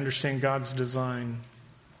desire and I understand God's design.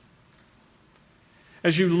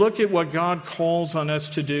 As you look at what God calls on us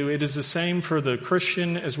to do, it is the same for the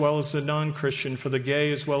Christian as well as the non-Christian, for the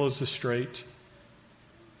gay as well as the straight.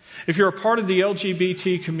 If you're a part of the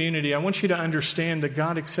LGBT community, I want you to understand that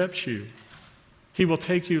God accepts you. He will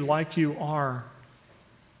take you like you are.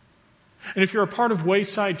 And if you're a part of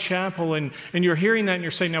Wayside Chapel and you're hearing that and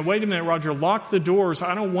you're saying, now wait a minute, Roger, lock the doors.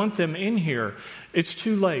 I don't want them in here. It's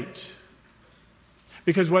too late.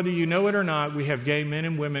 Because whether you know it or not, we have gay men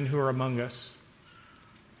and women who are among us.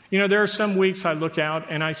 You know, there are some weeks I look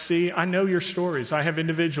out and I know your stories. I have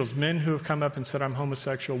individuals, men who have come up and said, I'm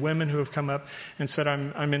homosexual, women who have come up and said,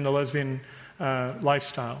 I'm in the lesbian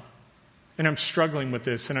lifestyle. And I'm struggling with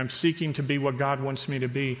this, and I'm seeking to be what God wants me to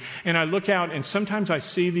be. And I look out, and sometimes I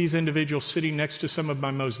see these individuals sitting next to some of my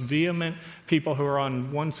most vehement people who are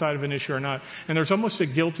on one side of an issue or not. And there's almost a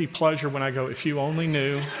guilty pleasure when I go, if you only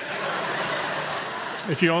knew,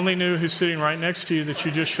 if you only knew who's sitting right next to you that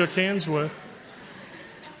you just shook hands with.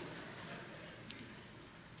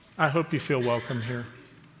 I hope you feel welcome here.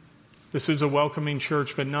 This is a welcoming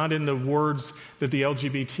church, but not in the words that the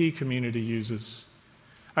LGBT community uses.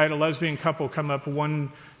 I had a lesbian couple come up one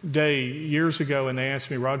day years ago, and they asked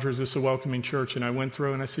me, Roger, is this a welcoming church? And I went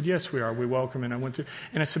through, and I said, yes, we are. We welcome. And I went through,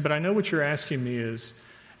 and I said, but I know what you're asking me is,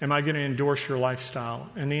 am I going to endorse your lifestyle?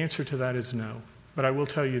 And the answer to that is no. But I will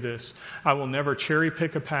tell you this. I will never cherry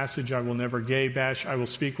pick a passage. I will never gay bash. I will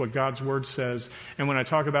speak what God's word says. And when I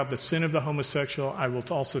talk about the sin of the homosexual, I will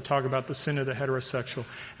also talk about the sin of the heterosexual.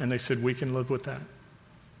 And they said, we can live with that.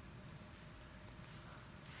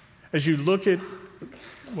 As you look at,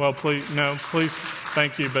 well, please,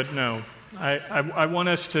 thank you, but no. I want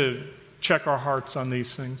us to check our hearts on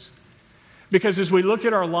these things. Because as we look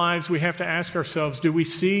at our lives, we have to ask ourselves, do we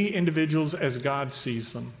see individuals as God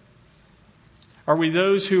sees them? Are we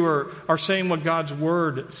those who are saying what God's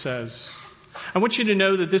word says? I want you to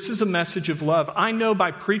know that this is a message of love. I know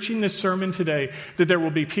by preaching this sermon today that there will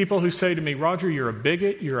be people who say to me, Roger, you're a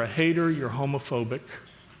bigot, you're a hater, you're homophobic.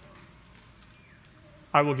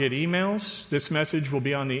 I will get emails. This message will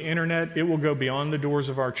be on the internet. It will go beyond the doors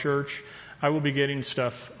of our church. I will be getting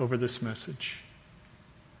stuff over this message.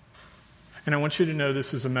 And I want you to know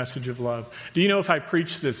this is a message of love. Do you know if I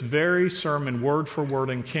preached this very sermon word for word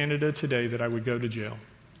in Canada today that I would go to jail?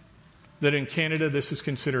 That in Canada this is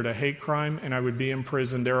considered a hate crime and I would be in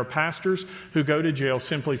prison. There are pastors who go to jail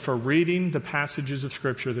simply for reading the passages of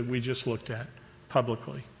Scripture that we just looked at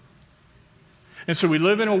publicly. And so we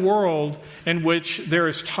live in a world in which there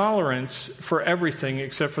is tolerance for everything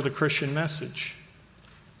except for the Christian message.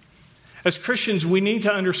 As Christians, we need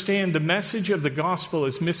to understand the message of the gospel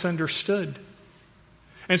is misunderstood.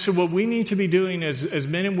 And so what we need to be doing as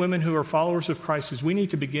men and women who are followers of Christ is we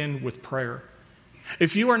need to begin with prayer.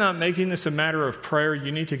 If you are not making this a matter of prayer,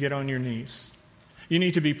 you need to get on your knees. You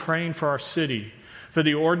need to be praying for our city, for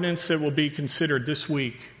the ordinance that will be considered this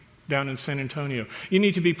week down in San Antonio. You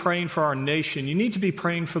need to be praying for our nation. You need to be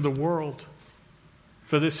praying for the world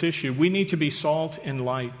for this issue. We need to be salt and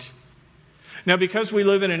light. Now, because we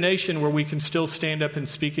live in a nation where we can still stand up and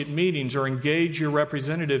speak at meetings or engage your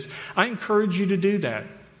representatives, I encourage you to do that.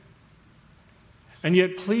 And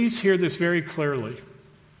yet, please hear this very clearly.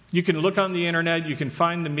 You can look on the internet. You can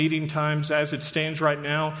find the meeting times as it stands right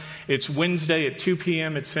now. It's Wednesday at 2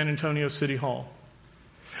 p.m. at San Antonio City Hall.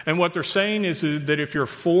 And what they're saying is that if you're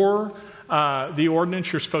for the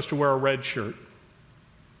ordinance, you're supposed to wear a red shirt.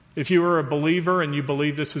 If you are a believer and you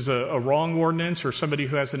believe this is a wrong ordinance or somebody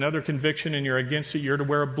who has another conviction and you're against it, you're to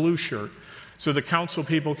wear a blue shirt. So the council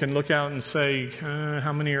people can look out and say,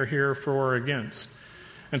 how many are here for or against?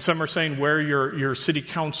 And some are saying, wear your city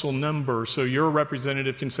council number so your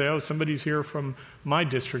representative can say, oh, somebody's here from my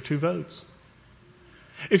district who votes.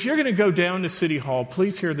 If you're going to go down to City Hall,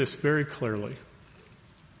 please hear this very clearly.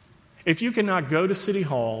 If you cannot go to City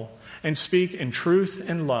Hall and speak in truth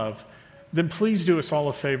and love, then please do us all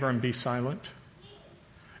a favor and be silent.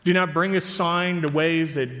 Do not bring a sign to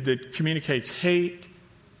wave that communicates hate.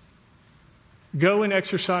 Go and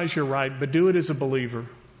exercise your right, but do it as a believer.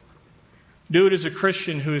 Do it as a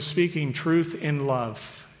Christian who is speaking truth in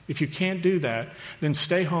love. If you can't do that, then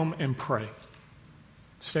stay home and pray.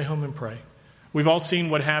 Stay home and pray. We've all seen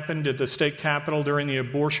what happened at the state capitol during the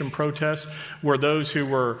abortion protest, where those who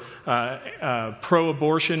were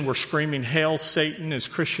pro-abortion were screaming, "Hail Satan," as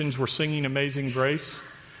Christians were singing Amazing Grace.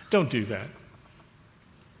 Don't do that.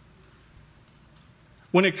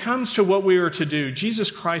 When it comes to what we are to do,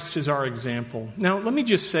 Jesus Christ is our example. Now, let me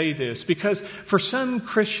just say this, because for some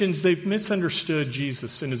Christians, they've misunderstood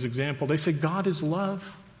Jesus and his example. They say God is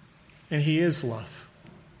love, and he is love.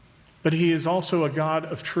 But he is also a God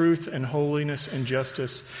of truth and holiness and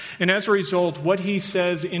justice. And as a result, what he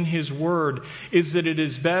says in his word is that it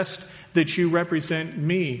is best that you represent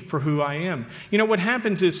me for who I am. You know, what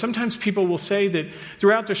happens is sometimes people will say that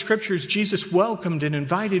throughout the scriptures, Jesus welcomed and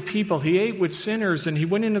invited people. He ate with sinners and he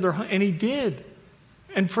went into their home, and he did.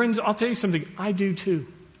 And friends, I'll tell you something, I do too.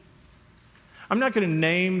 I'm not going to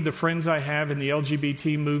name the friends I have in the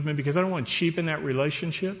LGBT movement because I don't want to cheapen that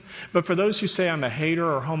relationship. But for those who say I'm a hater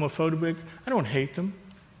or homophobic, I don't hate them.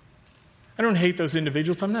 I don't hate those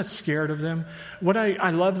individuals. I'm not scared of them.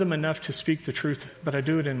 I love them enough to speak the truth, but I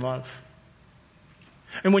do it in love.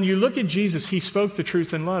 And when you look at Jesus, he spoke the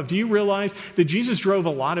truth in love. Do you realize that Jesus drove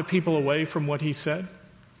a lot of people away from what he said?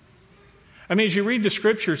 I mean, as you read the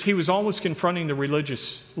scriptures, he was always confronting the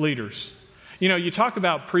religious leaders. You know, you talk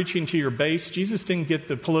about preaching to your base. Jesus didn't get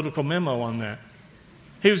the political memo on that.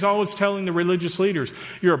 He was always telling the religious leaders,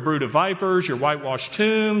 you're a brood of vipers, you're whitewashed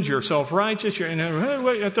tombs, you're self-righteous,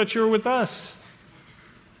 I thought you were with us.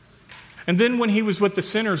 And then when he was with the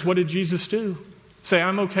sinners, what did Jesus do? Say,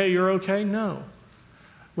 I'm okay, you're okay? No.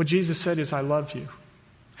 What Jesus said is, I love you,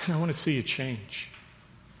 and I want to see you change.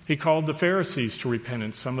 He called the Pharisees to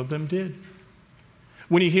repentance. Some of them did.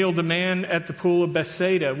 When he healed the man at the pool of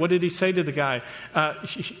Bethsaida, what did he say to the guy?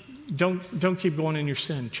 Don't keep going in your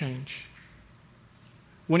sin, change.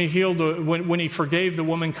 When he forgave the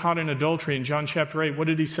woman caught in adultery in John chapter 8, what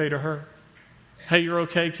did he say to her? Hey, you're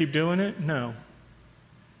okay, keep doing it? No.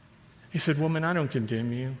 He said, woman, I don't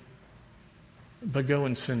condemn you, but go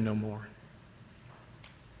and sin no more.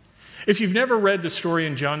 If you've never read the story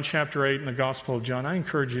in John chapter 8 in the Gospel of John, I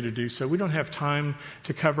encourage you to do so. We don't have time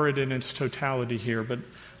to cover it in its totality here, but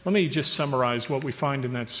let me just summarize what we find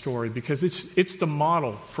in that story, because it's the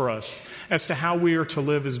model for us as to how we are to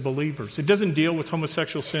live as believers. It doesn't deal with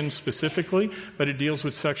homosexual sin specifically, but it deals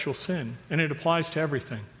with sexual sin, and it applies to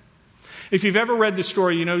everything. If you've ever read the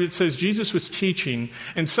story, you know it says Jesus was teaching,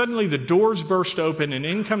 and suddenly the doors burst open, and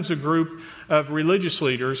in comes a group of religious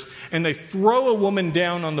leaders, and they throw a woman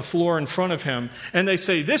down on the floor in front of him, and they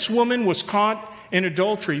say, this woman was caught in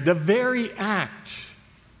adultery, the very act.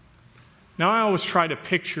 Now, I always try to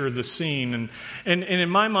picture the scene, and in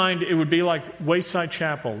my mind, it would be like Wayside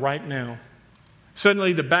Chapel right now.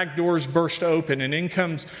 Suddenly, the back doors burst open, and in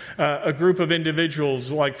comes a group of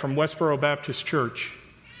individuals like from Westboro Baptist Church,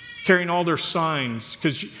 carrying all their signs,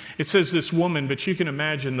 because it says this woman, but you can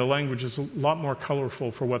imagine the language is a lot more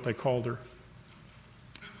colorful for what they called her.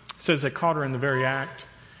 It says they caught her in the very act.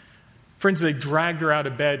 Friends, they dragged her out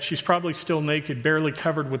of bed. She's probably still naked, barely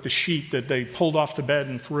covered with the sheet that they pulled off the bed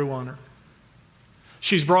and threw on her.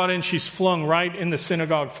 She's brought in, she's flung right in the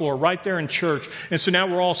synagogue floor, right there in church. And so now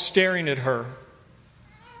we're all staring at her.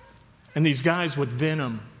 And these guys with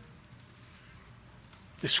venom.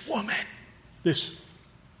 This woman,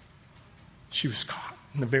 she was caught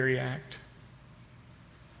in the very act.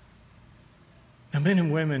 Now, men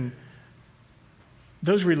and women,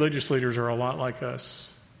 those religious leaders are a lot like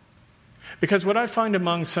us. Because what I find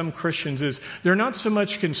among some Christians is they're not so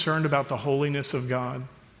much concerned about the holiness of God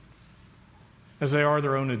as they are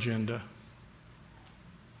their own agenda.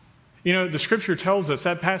 You know, the scripture tells us,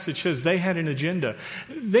 that passage says they had an agenda.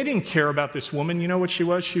 They didn't care about this woman. You know what she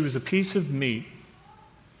was? She was a piece of meat.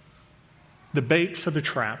 The bait for the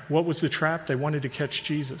trap. What was the trap? They wanted to catch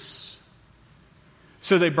Jesus.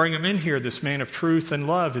 So they bring him in here, this man of truth and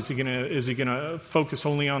love. Is he going to focus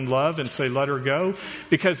only on love and say, let her go?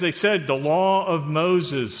 Because they said the law of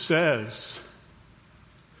Moses says.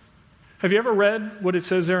 Have you ever read what it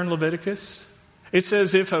says there in Leviticus? It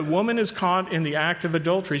says if a woman is caught in the act of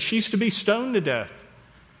adultery, she's to be stoned to death.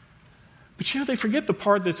 But you know, they forget the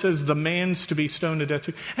part that says the man's to be stoned to death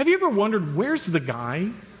too. Have you ever wondered, where's the guy?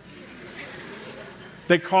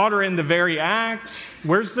 They caught her in the very act.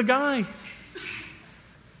 Where's the guy?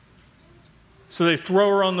 So they throw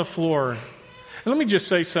her on the floor. And let me just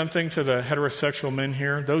say something to the heterosexual men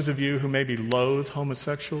here, those of you who maybe loathe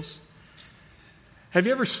homosexuals. Have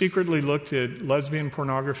you ever secretly looked at lesbian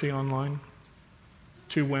pornography online?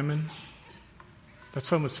 2 women? That's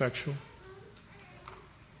homosexual.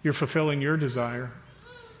 You're fulfilling your desire.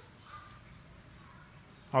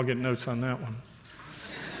 I'll get notes on that one.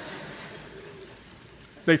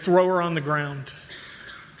 They throw her on the ground.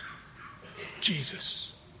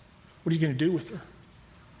 Jesus, what are you going to do with her?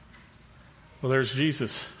 Well, there's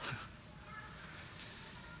Jesus.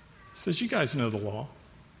 He says, you guys know the law.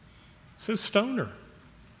 He says, stone her.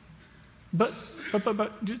 But,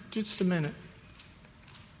 just a minute.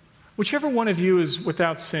 Whichever one of you is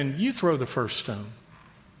without sin, you throw the first stone.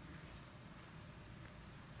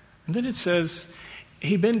 And then it says,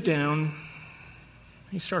 he bent down,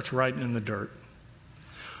 he starts writing in the dirt.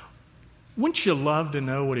 Wouldn't you love to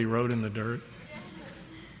know what he wrote in the dirt?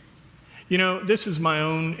 You know, this is my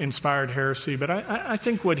own inspired heresy, but I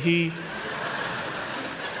think what he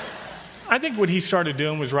started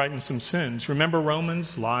doing was writing some sins. Remember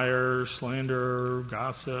Romans? Liar, slander,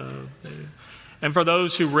 gossip. And for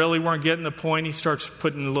those who really weren't getting the point, he starts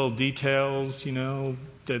putting little details, you know,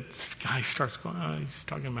 that this guy starts going, oh, he's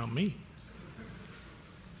talking about me.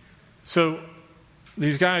 So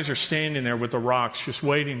these guys are standing there with the rocks just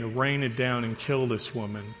waiting to rain it down and kill this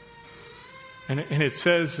woman. And it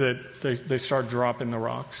says that they start dropping the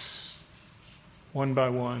rocks one by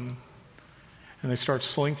one. And they start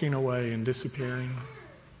slinking away and disappearing.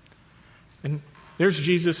 And there's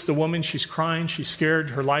Jesus, the woman, she's crying, she's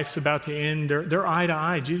scared, her life's about to end. They're eye to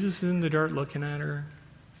eye. Jesus is in the dirt looking at her.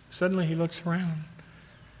 Suddenly he looks around.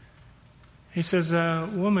 He says,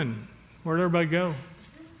 woman, where'd everybody go?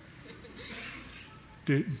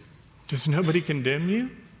 Does nobody condemn you?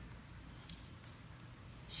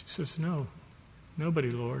 She says, no, nobody,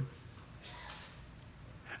 Lord.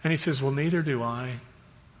 And he says, well, neither do I.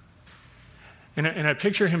 And I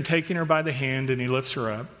picture him taking her by the hand, and he lifts her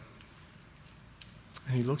up.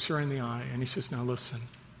 And he looks her in the eye, and he says, now listen.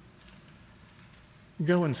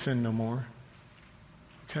 Go and sin no more.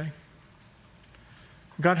 Okay?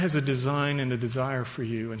 God has a design and a desire for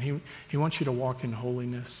you, and he wants you to walk in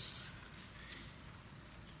holiness.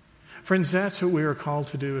 Friends, that's what we are called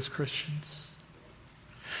to do as Christians.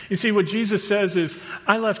 You see, what Jesus says is,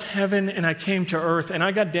 I left heaven and I came to earth and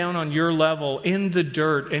I got down on your level in the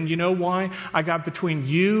dirt. And you know why? I got between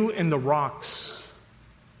you and the rocks.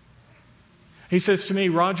 He says to me,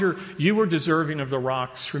 Roger, you were deserving of the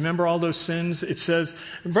rocks. Remember all those sins? It says,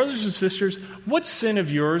 brothers and sisters, what sin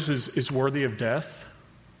of yours is worthy of death?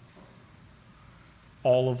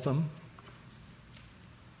 All of them.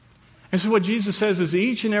 And so what Jesus says is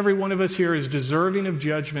each and every one of us here is deserving of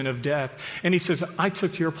judgment, of death. And he says, I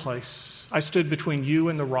took your place. I stood between you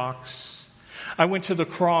and the rocks. I went to the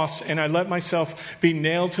cross and I let myself be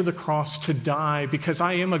nailed to the cross to die because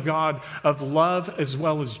I am a God of love as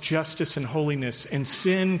well as justice and holiness. And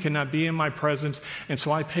sin cannot be in my presence. And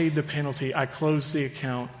so I paid the penalty. I closed the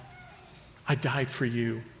account. I died for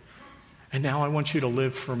you. And now I want you to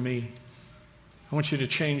live for me. I want you to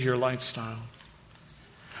change your lifestyle.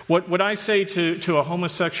 What I say to a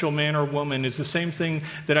homosexual man or woman is the same thing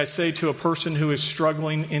that I say to a person who is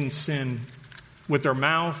struggling in sin with their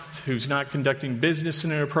mouth, who's not conducting business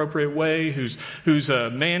in an appropriate way, who's a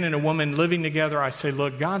man and a woman living together. I say,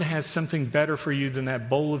 look, God has something better for you than that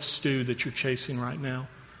bowl of stew that you're chasing right now.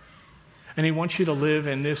 And he wants you to live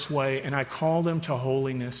in this way, and I call them to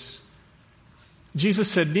holiness.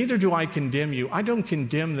 Jesus said, neither do I condemn you. I don't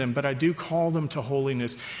condemn them, but I do call them to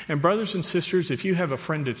holiness. And brothers and sisters, if you have a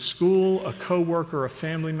friend at school, a coworker, a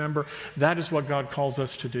family member, that is what God calls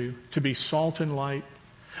us to do, to be salt and light,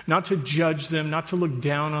 not to judge them, not to look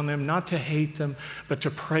down on them, not to hate them, but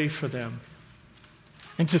to pray for them.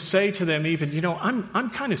 And to say to them even, I'm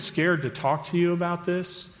kind of scared to talk to you about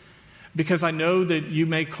this, because I know that you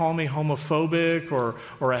may call me homophobic or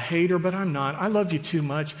a hater, but I'm not. I love you too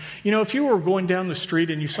much. If you were going down the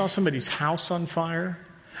street and you saw somebody's house on fire,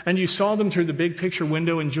 and you saw them through the big picture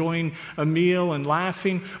window enjoying a meal and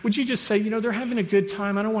laughing, would you just say, they're having a good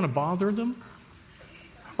time, I don't want to bother them?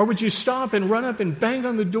 Or would you stop and run up and bang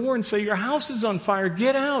on the door and say, your house is on fire,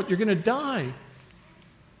 get out, you're going to die?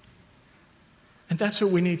 And that's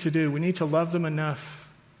what we need to do. We need to love them enough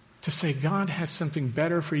to say, God has something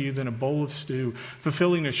better for you than a bowl of stew,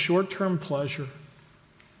 fulfilling a short-term pleasure.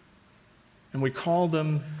 And we call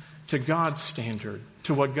them to God's standard,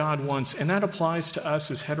 to what God wants. And that applies to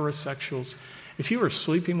us as heterosexuals. If you are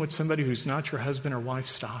sleeping with somebody who's not your husband or wife,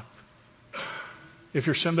 stop. If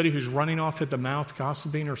you're somebody who's running off at the mouth,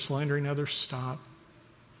 gossiping or slandering others, stop.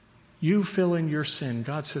 You fill in your sin.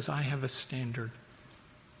 God says, I have a standard.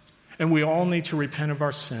 And we all need to repent of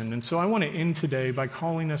our sin. And so I want to end today by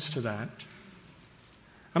calling us to that.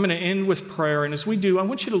 I'm going to end with prayer, and as we do, I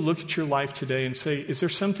want you to look at your life today and say, is there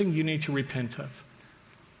something you need to repent of?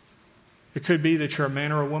 It could be that you're a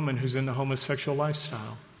man or a woman who's in the homosexual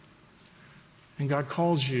lifestyle, and God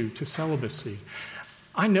calls you to celibacy.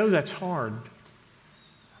 I know that's hard.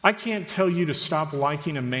 I can't tell you to stop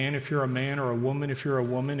liking a man if you're a man, or a woman if you're a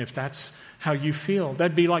woman, if that's how you feel.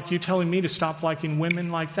 That'd be like you telling me to stop liking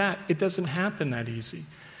women like that. It doesn't happen that easy.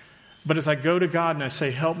 But as I go to God and I say,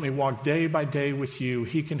 help me walk day by day with you,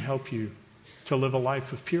 He can help you to live a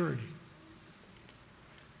life of purity.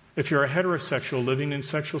 If you're a heterosexual living in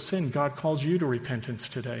sexual sin, God calls you to repentance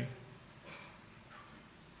today.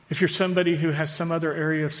 If you're somebody who has some other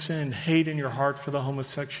area of sin, hate in your heart for the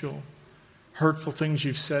homosexual, hurtful things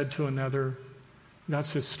you've said to another, God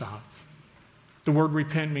says stop. The word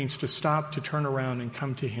repent means to stop, to turn around and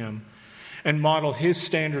come to Him and model His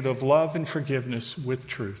standard of love and forgiveness with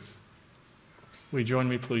truth. Will you join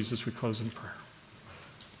me, please, as we close in prayer?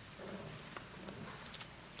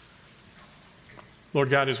 Lord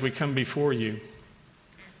God, as we come before you,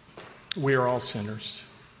 we are all sinners.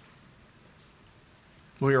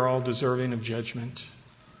 We are all deserving of judgment.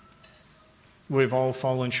 We have all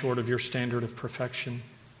fallen short of your standard of perfection.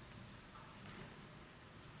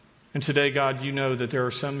 And today, God, you know that there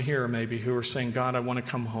are some here maybe who are saying, God, I want to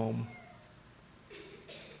come home.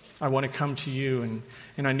 I want to come to you,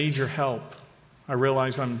 and I need your help. I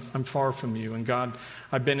realize I'm far from you. And God,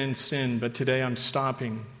 I've been in sin, but today I'm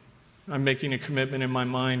stopping. I'm making a commitment in my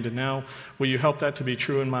mind, and now will you help that to be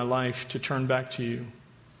true in my life, to turn back to you?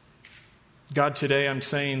 God, today I'm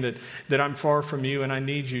saying that I'm far from you and I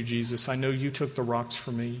need you, Jesus. I know you took the rocks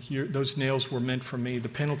for me. Those nails were meant for me. The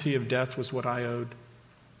penalty of death was what I owed.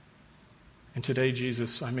 And today,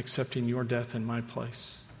 Jesus, I'm accepting your death in my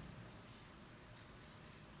place.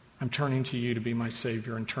 I'm turning to you to be my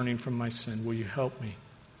Savior and turning from my sin. Will you help me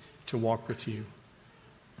to walk with you?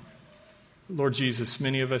 Lord Jesus,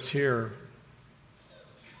 many of us here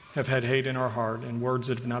have had hate in our heart and words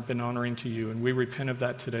that have not been honoring to you, and we repent of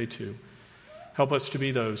that today too. Help us to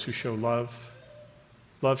be those who show love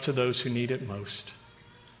to those who need it most.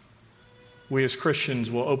 We as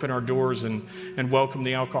Christians will open our doors and welcome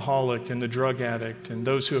the alcoholic and the drug addict and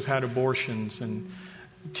those who have had abortions and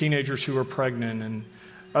teenagers who are pregnant and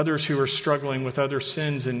others who are struggling with other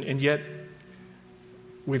sins, and yet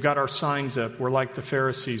we've got our signs up. We're like the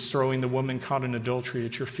Pharisees throwing the woman caught in adultery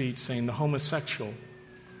at your feet, saying the homosexual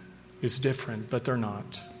is different, but they're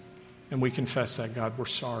not. And we confess that, God. We're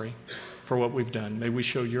sorry for what we've done. May we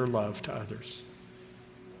show your love to others.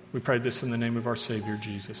 We pray this in the name of our Savior,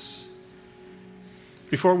 Jesus.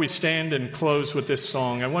 Before we stand and close with this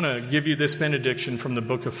song, I want to give you this benediction from the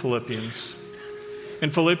book of Philippians. In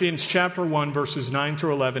Philippians chapter 1, verses 9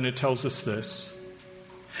 through 11, it tells us this.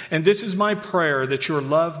 And this is my prayer, that your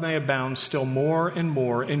love may abound still more and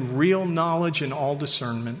more in real knowledge and all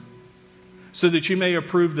discernment, so that you may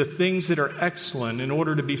approve the things that are excellent, in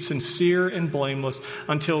order to be sincere and blameless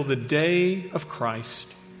until the day of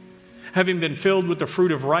Christ, having been filled with the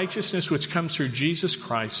fruit of righteousness which comes through Jesus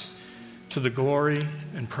Christ, to the glory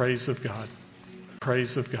and praise of God.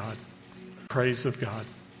 Praise of God. Praise of God.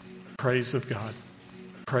 Praise of God.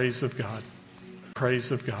 Praise of God.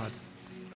 Praise of God.